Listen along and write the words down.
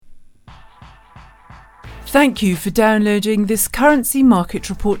Thank you for downloading this Currency Market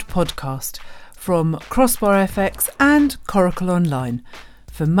Report podcast from Crossbar FX and Coracle Online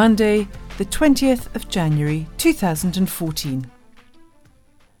for Monday, the 20th of January 2014.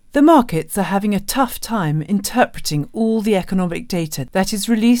 The markets are having a tough time interpreting all the economic data that is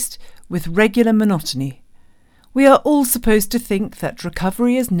released with regular monotony. We are all supposed to think that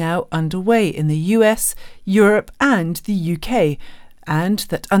recovery is now underway in the US, Europe and the UK, and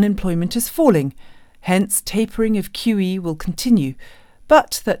that unemployment is falling. Hence, tapering of QE will continue,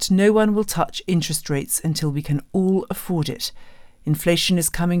 but that no one will touch interest rates until we can all afford it. Inflation is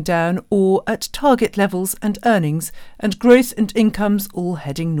coming down or at target levels and earnings, and growth and incomes all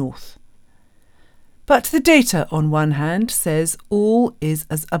heading north. But the data, on one hand, says all is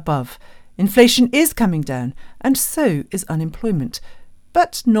as above. Inflation is coming down, and so is unemployment,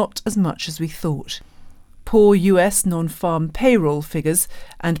 but not as much as we thought. Poor US non-farm payroll figures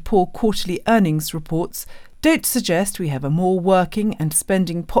and poor quarterly earnings reports don't suggest we have a more working and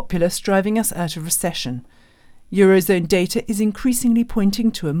spending populace driving us out of recession. Eurozone data is increasingly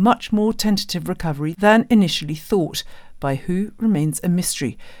pointing to a much more tentative recovery than initially thought, by who remains a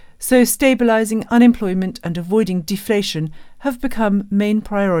mystery, so stabilising unemployment and avoiding deflation have become main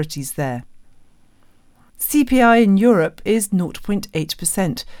priorities there. CPI in Europe is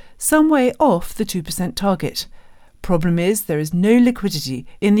 0.8%, some way off the 2% target. Problem is there is no liquidity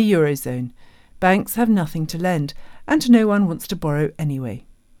in the Eurozone. Banks have nothing to lend, and no one wants to borrow anyway.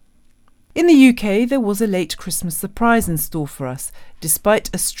 In the UK, there was a late Christmas surprise in store for us, despite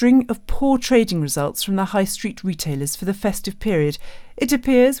a string of poor trading results from the high street retailers for the festive period. It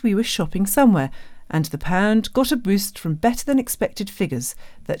appears we were shopping somewhere, and the pound got a boost from better than expected figures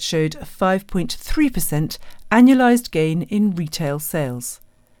that showed a 5.3% annualised gain in retail sales.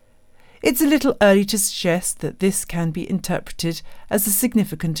 It's a little early to suggest that this can be interpreted as a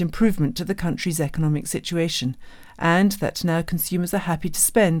significant improvement to the country's economic situation, and that now consumers are happy to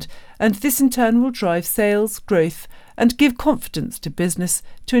spend, and this in turn will drive sales, growth, and give confidence to business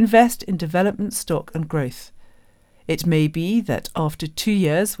to invest in development stock and growth. It may be that after 2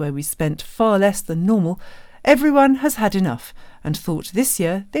 years where we spent far less than normal, everyone has had enough and thought this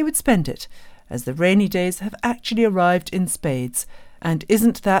year they would spend it, as the rainy days have actually arrived in spades. And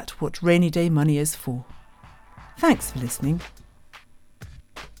isn't that what rainy day money is for? Thanks for listening.